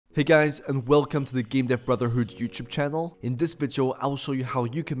Hey guys, and welcome to the Game Dev Brotherhood YouTube channel. In this video, I will show you how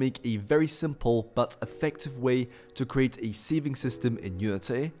you can make a very simple but effective way to create a saving system in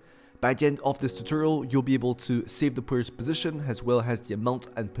Unity. By the end of this tutorial, you'll be able to save the player's position as well as the amount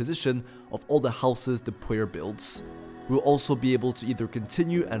and position of all the houses the player builds. We'll also be able to either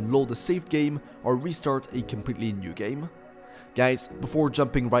continue and load a saved game or restart a completely new game. Guys, before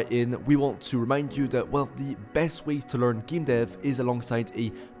jumping right in, we want to remind you that one of the best ways to learn game dev is alongside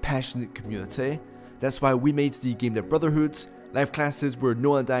a passionate community. That's why we made the Game Dev Brotherhood, live classes where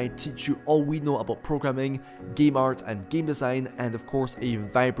Noah and I teach you all we know about programming, game art and game design, and of course a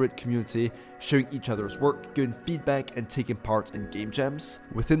vibrant community sharing each other's work, giving feedback and taking part in game jams.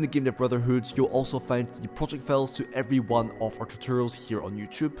 Within the Game Dev Brotherhood, you'll also find the project files to every one of our tutorials here on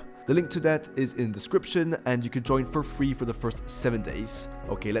YouTube. The link to that is in the description and you can join for free for the first 7 days.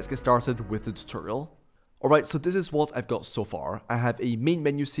 Okay, let's get started with the tutorial. Alright, so this is what I've got so far. I have a main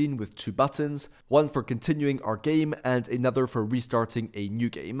menu scene with 2 buttons, one for continuing our game and another for restarting a new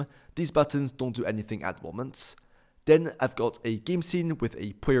game. These buttons don't do anything at the moment. Then I've got a game scene with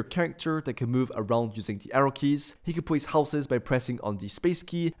a player character that can move around using the arrow keys. He can place houses by pressing on the space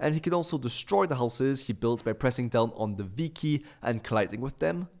key, and he can also destroy the houses he built by pressing down on the V key and colliding with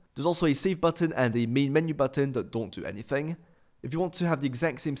them. There's also a save button and a main menu button that don't do anything. If you want to have the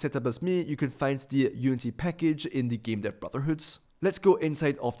exact same setup as me, you can find the Unity package in the Game Dev Brotherhood. Let's go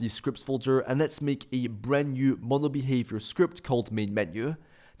inside of the scripts folder and let's make a brand new mono behavior script called main menu.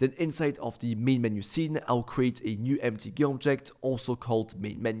 Then inside of the main menu scene, I'll create a new empty game object also called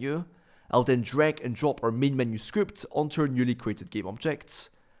main menu. I'll then drag and drop our main menu script onto our newly created game object.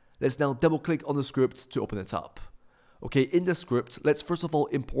 Let's now double click on the script to open it up. Okay, in the script, let's first of all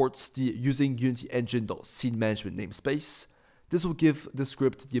import the using Unity engine.scene management namespace. This will give the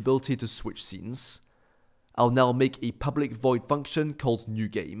script the ability to switch scenes. I'll now make a public void function called new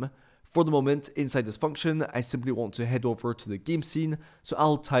game. For the moment, inside this function, I simply want to head over to the game scene, so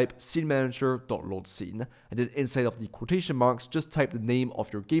I'll type scene manager.load scene, and then inside of the quotation marks, just type the name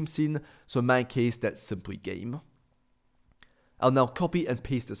of your game scene, so in my case, that's simply game. I'll now copy and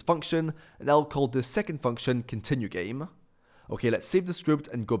paste this function, and I'll call this second function continue game. Okay, let's save the script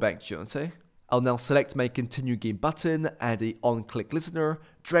and go back to Unity. I'll now select my continue game button, add a on-click listener,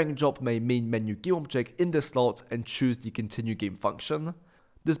 drag and drop my main menu game object in this slot, and choose the continue game function.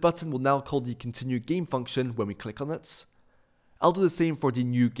 This button will now call the continue game function when we click on it. I'll do the same for the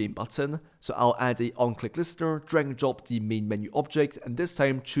new game button, so I'll add a on-click listener, drag and drop the main menu object, and this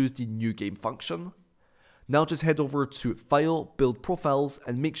time choose the new game function. Now just head over to File, Build Profiles,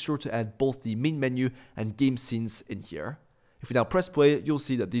 and make sure to add both the main menu and game scenes in here. If we now press play, you'll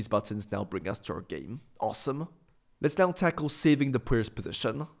see that these buttons now bring us to our game. Awesome. Let's now tackle saving the player's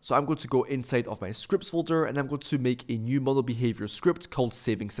position. So I'm going to go inside of my scripts folder and I'm going to make a new mono behavior script called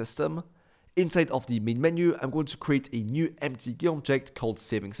saving system. Inside of the main menu, I'm going to create a new empty game object called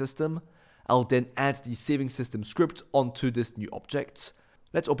saving system. I'll then add the saving system script onto this new object.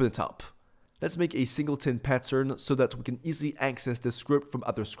 Let's open it up. Let's make a singleton pattern so that we can easily access this script from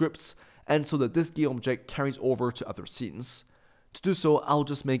other scripts and so that this game object carries over to other scenes. To do so, I'll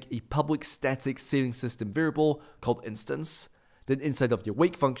just make a public static saving system variable called instance. Then inside of the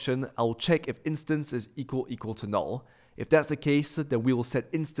awake function, I'll check if instance is equal to null. If that's the case, then we will set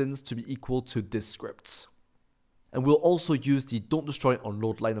instance to be equal to this script. And we'll also use the don't destroy on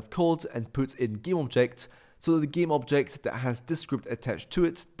load line of code and put in game object so that the game object that has this script attached to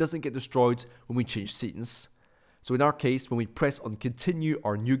it doesn't get destroyed when we change scenes. So in our case, when we press on continue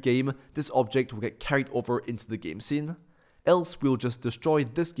our new game, this object will get carried over into the game scene. Else, we'll just destroy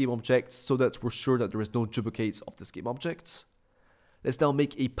this game object so that we're sure that there is no duplicates of this game object. Let's now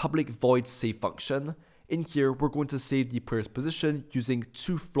make a public void save function. In here, we're going to save the player's position using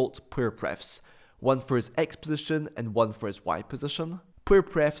 2 float player prefs, one for his X position and one for his Y position. Player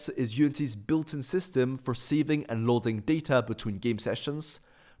prefs is Unity's built-in system for saving and loading data between game sessions.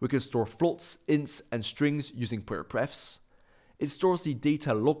 We can store floats, ints, and strings using player prefs. It stores the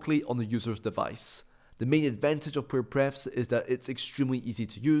data locally on the user's device. The main advantage of player prefs is that it's extremely easy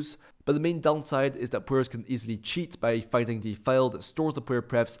to use, but the main downside is that players can easily cheat by finding the file that stores the player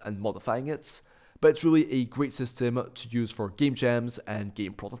prefs and modifying it. But it's really a great system to use for game jams and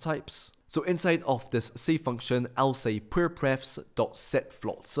game prototypes. So inside of this save function, I'll say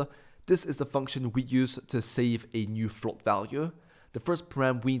playerprefs.setFloats. This is the function we use to save a new float value. The first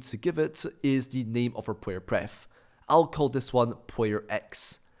param we need to give it is the name of our player pref. I'll call this one player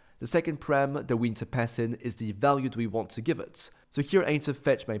X. The second param that we need to pass in is the value that we want to give it. So here I need to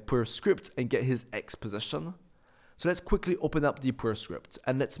fetch my player script and get his X position. So let's quickly open up the player script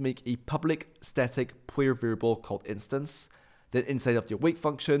and let's make a public static player variable called instance. Then inside of the await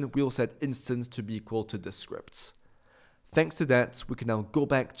function, we'll set instance to be equal to this script. Thanks to that, we can now go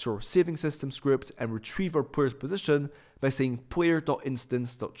back to our saving system script and retrieve our player's position by saying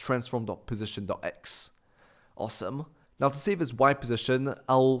player.instance.transform.position.x. Awesome. Now to save as y position,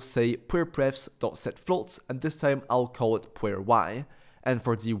 I'll say playerprefs.setFloat, and this time I'll call it player y. And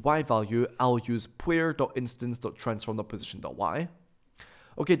for the y value, I'll use player.instance.transform.position.y.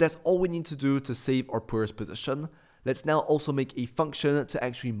 Okay, that's all we need to do to save our player's position. Let's now also make a function to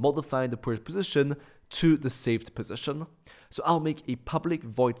actually modify the player's position to the saved position. So I'll make a public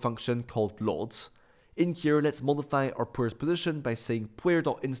void function called load. In here, let's modify our player's position by saying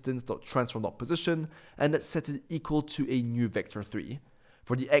player.instance.transform.position, and let's set it equal to a new vector 3.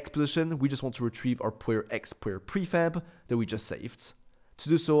 For the x position, we just want to retrieve our player x player prefab that we just saved. To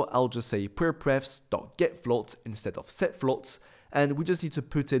do so, I'll just say playerprefs.getFloat instead of setFloat, and we just need to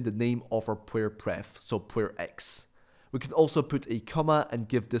put in the name of our player pref, so player x. We can also put a comma and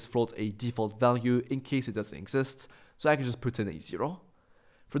give this float a default value in case it doesn't exist, so I can just put in a 0.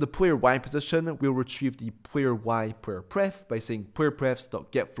 For the player y position, we'll retrieve the player y player pref by saying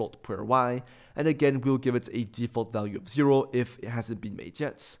playerprefs.getFloat player y, and again we'll give it a default value of 0 if it hasn't been made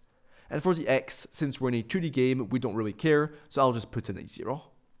yet. And for the x, since we're in a 2D game, we don't really care, so I'll just put in a 0.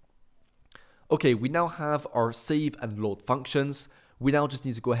 Okay, we now have our save and load functions. We now just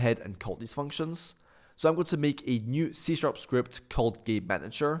need to go ahead and call these functions. So I'm going to make a new C# script called Game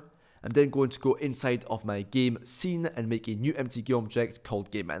Manager. I'm then going to go inside of my game scene and make a new empty game object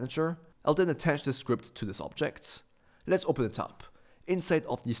called Game Manager. I'll then attach the script to this object. Let's open it up. Inside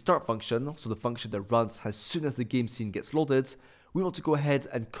of the start function, so the function that runs as soon as the game scene gets loaded, we want to go ahead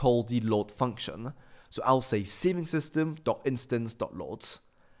and call the load function. So I'll say saving_system.instance.load.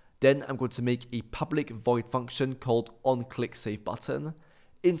 Then I'm going to make a public void function called onClickSaveButton.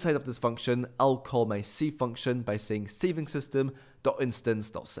 Inside of this function, I'll call my save function by saying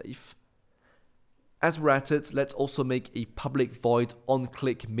saving_system.instance.save. As we're at it, let's also make a public void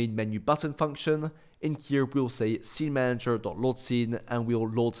onClickMainMenuButton function. In here, we'll say sceneManager.loadScene, and we'll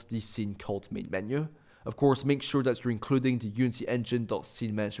load the scene called main_menu. Of course, make sure that you're including the Unity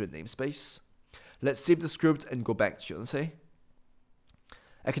Engine.sceneManagement namespace. Let's save the script and go back to Unity.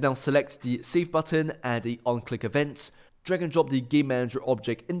 I can now select the save button, add a onClick event, drag and drop the Game Manager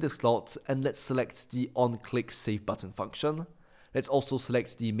object in the slot, and let's select the onClickSaveButton function. Let's also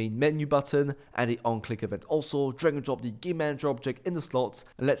select the main menu button, add a onClick event also, drag and drop the Game Manager object in the slot,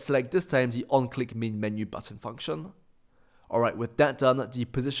 and let's select this time the onClickMainMenuButton function. Alright, with that done, the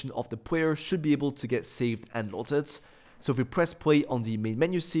position of the player should be able to get saved and loaded. So if we press play on the main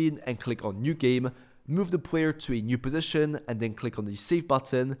menu scene and click on New Game, move the player to a new position, and then click on the Save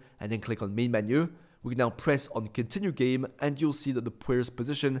button, and then click on Main Menu, we can now press on Continue Game, and you'll see that the player's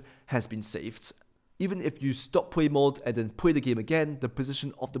position has been saved. Even if you stop play mode and then play the game again, the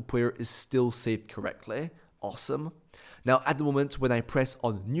position of the player is still saved correctly. Awesome. Now at the moment when I press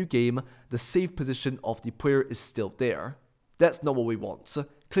on New Game, the save position of the player is still there. That's not what we want.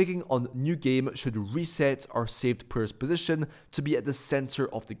 Clicking on New Game should reset our saved player's position to be at the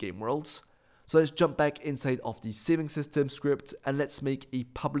center of the game world. So let's jump back inside of the saving system script, and let's make a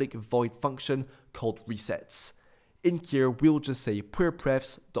public void function called resets. In here, we'll just say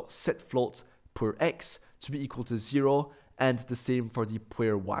playerprefs.setFloat player x to be equal to 0, and the same for the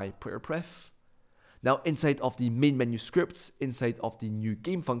player y player pref. Now inside of the main menu script, inside of the new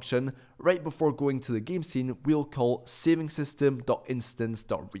game function, right before going to the game scene, we'll call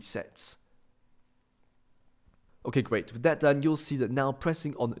saving_system.instance.resets. Okay, great. With that done, you'll see that now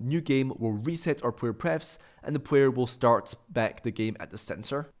pressing on New Game will reset our player prefs, and the player will start back the game at the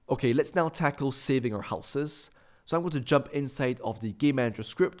center. Okay, let's now tackle saving our houses. So I'm going to jump inside of the Game Manager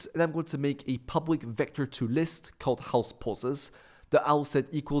script, and I'm going to make a public vector2 list called house poses that I'll set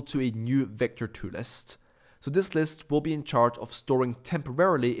equal to a new vector2 list. So this list will be in charge of storing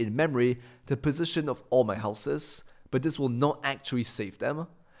temporarily in memory the position of all my houses, but this will not actually save them.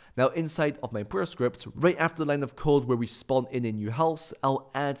 Now inside of my player script, right after the line of code where we spawn in a new house, I'll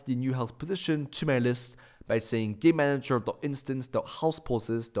add the new house position to my list by saying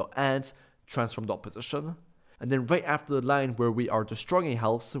GameManager.instance.housePoses.add transform.position. And then right after the line where we are destroying a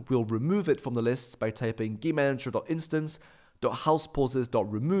house, we'll remove it from the list by typing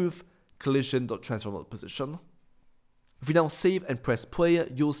GameManager.instance.housePoses.remove collision.transform.position. If we now save and press play,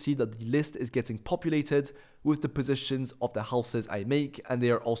 you'll see that the list is getting populated with the positions of the houses I make, and they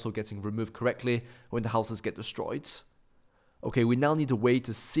are also getting removed correctly when the houses get destroyed. Okay, we now need a way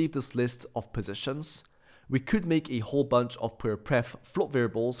to save this list of positions. We could make a whole bunch of player pref float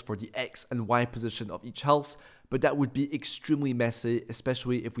variables for the x and y position of each house, but that would be extremely messy,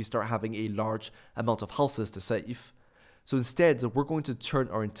 especially if we start having a large amount of houses to save. So instead, we're going to turn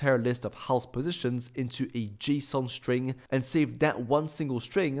our entire list of house positions into a JSON string and save that one single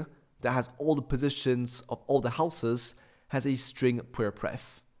string that has all the positions of all the houses as a string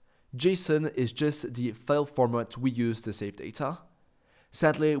pref. JSON is just the file format we use to save data.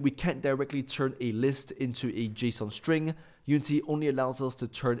 Sadly, we can't directly turn a list into a JSON string. Unity only allows us to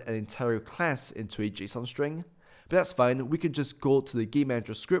turn an entire class into a JSON string. But that's fine, we can just go to the game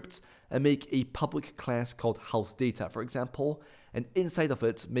manager script and make a public class called houseData, for example, and inside of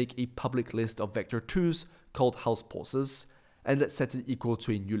it make a public list of vector2s called houseposes, and let's set it equal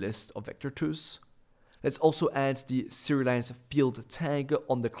to a new list of vector2s. Let's also add the serialized field tag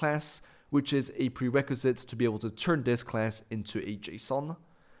on the class, which is a prerequisite to be able to turn this class into a JSON.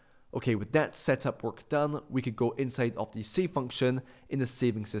 Okay, with that setup work done, we can go inside of the save function in the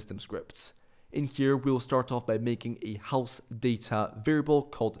saving system script. In here, we'll start off by making a house data variable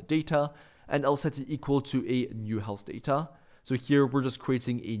called data, and I'll set it equal to a new house data. So here, we're just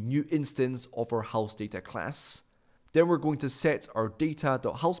creating a new instance of our house data class. Then we're going to set our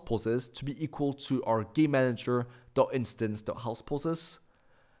data.houseposes to be equal to our GameManager.instance.houseposes.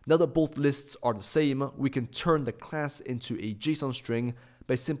 Now that both lists are the same, we can turn the class into a JSON string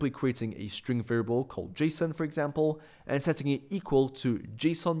by simply creating a string variable called JSON, for example, and setting it equal to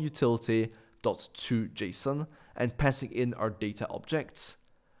JSONUtility.toJSON and passing in our data objects.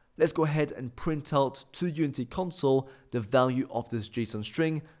 Let's go ahead and print out to the Unity console the value of this JSON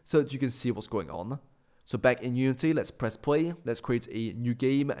string so that you can see what's going on. So back in Unity, let's press play, let's create a new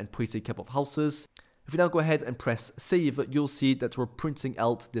game and place a couple of houses. If we now go ahead and press save, you'll see that we're printing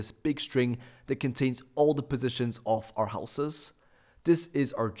out this big string that contains all the positions of our houses. This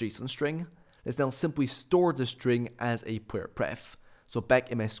is our JSON string. Let's now simply store the string as a pref. So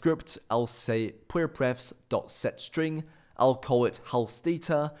back in my script, I'll say prefs.setString, I'll call it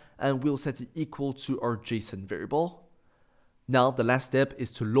houseData, and we'll set it equal to our JSON variable. Now the last step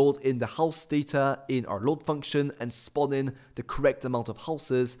is to load in the house data in our load function and spawn in the correct amount of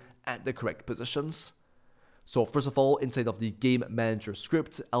houses at the correct positions. So first of all, inside of the game manager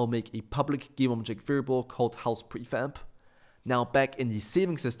script, I'll make a public game object variable called housePrefab. Now back in the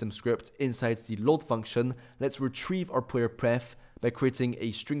saving system script, inside the load function, let's retrieve our pref by creating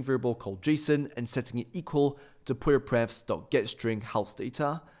a string variable called JSON and setting it equal to prefs.getString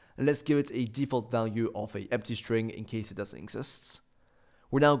houseData. And let's give it a default value of an empty string in case it doesn't exist.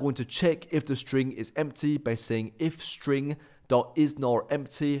 We're now going to check if the string is empty by saying if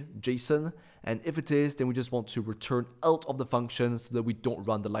string.isNorEmpty JSON, and if it is, then we just want to return out of the function so that we don't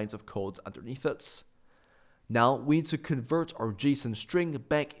run the lines of code underneath it. Now we need to convert our JSON string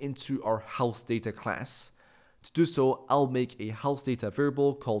back into our houseData class. To do so, I'll make a houseData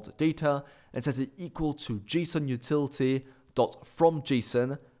variable called data and set it equal to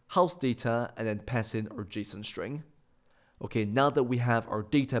JSONUtility.fromJSON houseData and then pass in our JSON string. Okay, now that we have our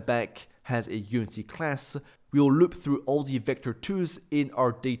data back as a Unity class, we will loop through all the vector2s in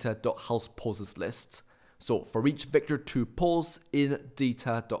our data.houseposes list. So for each vector2 pose in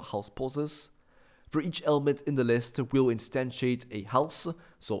data.houseposes, for each element in the list, we'll instantiate a house,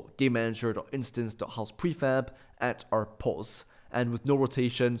 so GameManager.instance.housePrefab at our pose, and with no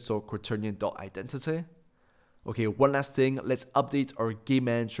rotation, so quaternion.identity. Okay, one last thing, let's update our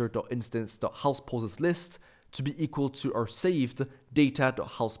GameManager.instance.houseposes list to be equal to our saved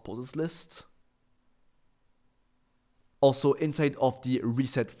data.houseposes list. Also, inside of the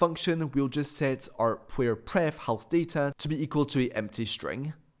reset function, we'll just set our pref houseData to be equal to an empty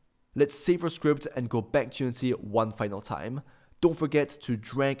string. Let's save our script and go back to Unity one final time. Don't forget to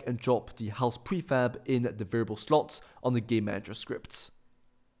drag and drop the house prefab in the variable slots on the game manager scripts.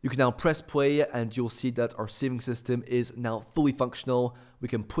 You can now press play and you'll see that our saving system is now fully functional. We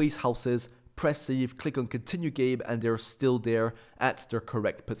can place houses, press save, click on continue game, and they're still there at their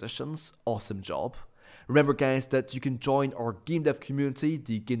correct positions. Awesome job. Remember guys that you can join our game dev community,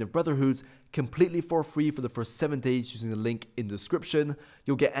 the Game Dev Brotherhood, completely for free for the first 7 days using the link in the description.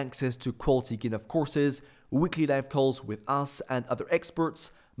 You'll get access to quality game dev courses, weekly live calls with us and other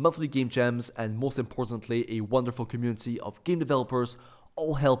experts, monthly game jams, and most importantly, a wonderful community of game developers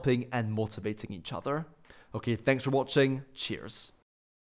all helping and motivating each other. Okay, thanks for watching. Cheers.